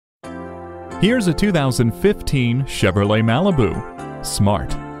Here's a 2015 Chevrolet Malibu.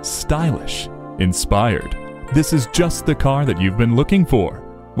 Smart, stylish, inspired. This is just the car that you've been looking for.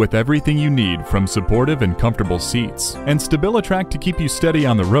 With everything you need, from supportive and comfortable seats and StabiliTrak to keep you steady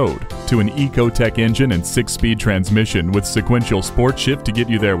on the road, to an Ecotec engine and 6-speed transmission with sequential sport shift to get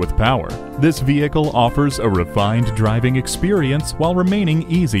you there with power, this vehicle offers a refined driving experience while remaining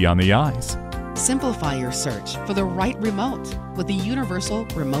easy on the eyes. Simplify your search for the right remote with the universal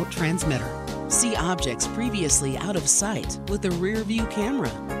remote transmitter. See objects previously out of sight with the rear view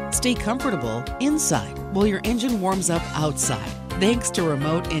camera. Stay comfortable inside while your engine warms up outside, thanks to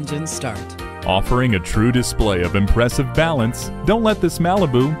remote engine start. Offering a true display of impressive balance, don't let this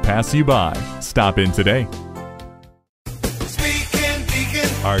Malibu pass you by. Stop in today.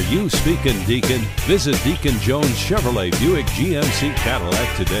 Are you speaking Deacon? Visit Deacon Jones Chevrolet Buick GMC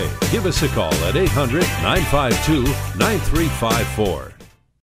Cadillac today. Give us a call at 800-952-9354.